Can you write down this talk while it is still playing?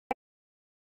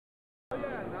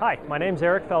Hi, my name's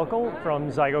Eric Felkel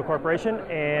from Zygo Corporation,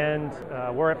 and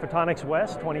we're at Photonics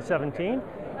West 2017,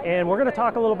 and we're going to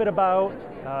talk a little bit about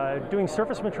doing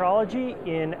surface metrology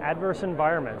in adverse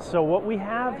environments. So what we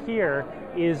have here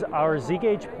is our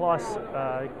ZeGage Plus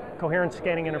coherent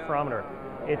scanning interferometer.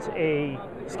 It's a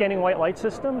scanning white light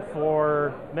system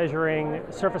for measuring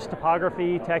surface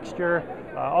topography, texture,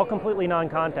 all completely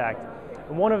non-contact.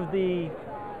 And one of the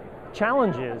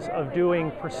challenges of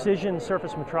doing precision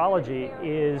surface metrology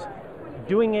is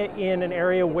doing it in an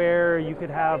area where you could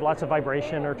have lots of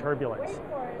vibration or turbulence.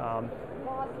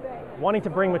 Wanting to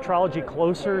bring metrology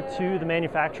closer to the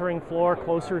manufacturing floor,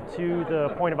 closer to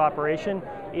the point of operation,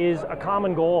 is a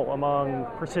common goal among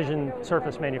precision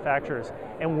surface manufacturers.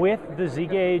 And with the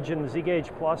ZeGage and the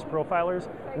ZeGage Plus profilers,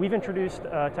 we've introduced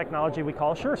a technology we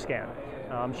call SureScan.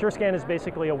 SureScan is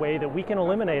basically a way that we can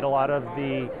eliminate a lot of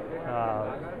the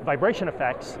vibration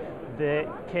effects that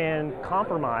can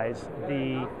compromise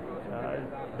the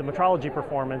metrology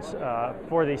performance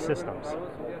for these systems.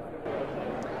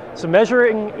 So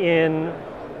measuring in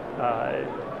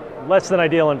less than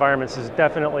ideal environments is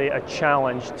definitely a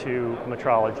challenge to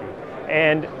metrology.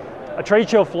 And a trade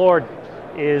show floor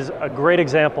is a great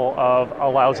example of a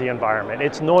lousy environment.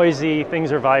 It's noisy,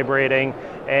 things are vibrating,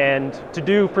 and to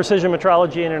do precision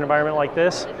metrology in an environment like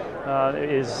this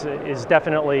is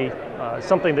definitely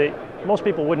something that most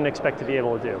people wouldn't expect to be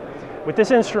able to do. With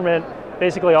this instrument,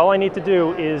 basically all I need to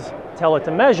do is tell it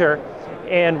to measure,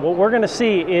 and what we're going to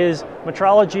see is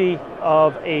metrology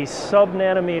of a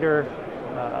sub-nanometer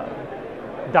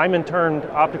diamond-turned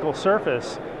optical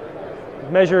surface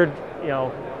measured,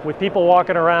 with people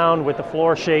walking around, with the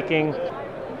floor shaking.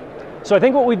 So I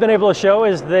think what we've been able to show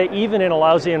is that even in a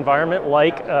lousy environment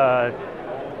like a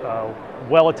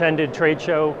well-attended trade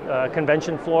show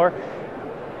convention floor,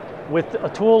 with a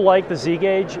tool like the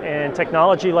ZeGage and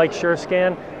technology like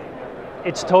SureScan,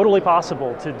 it's totally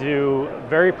possible to do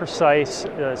very precise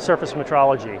surface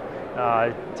metrology.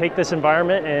 Take this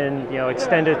environment and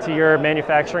extend it to your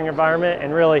manufacturing environment,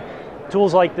 and really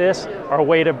tools like this are a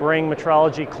way to bring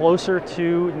metrology closer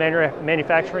to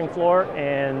manufacturing floor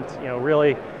and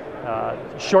really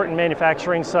shorten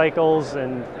manufacturing cycles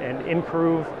and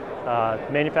improve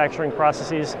manufacturing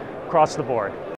processes across the board.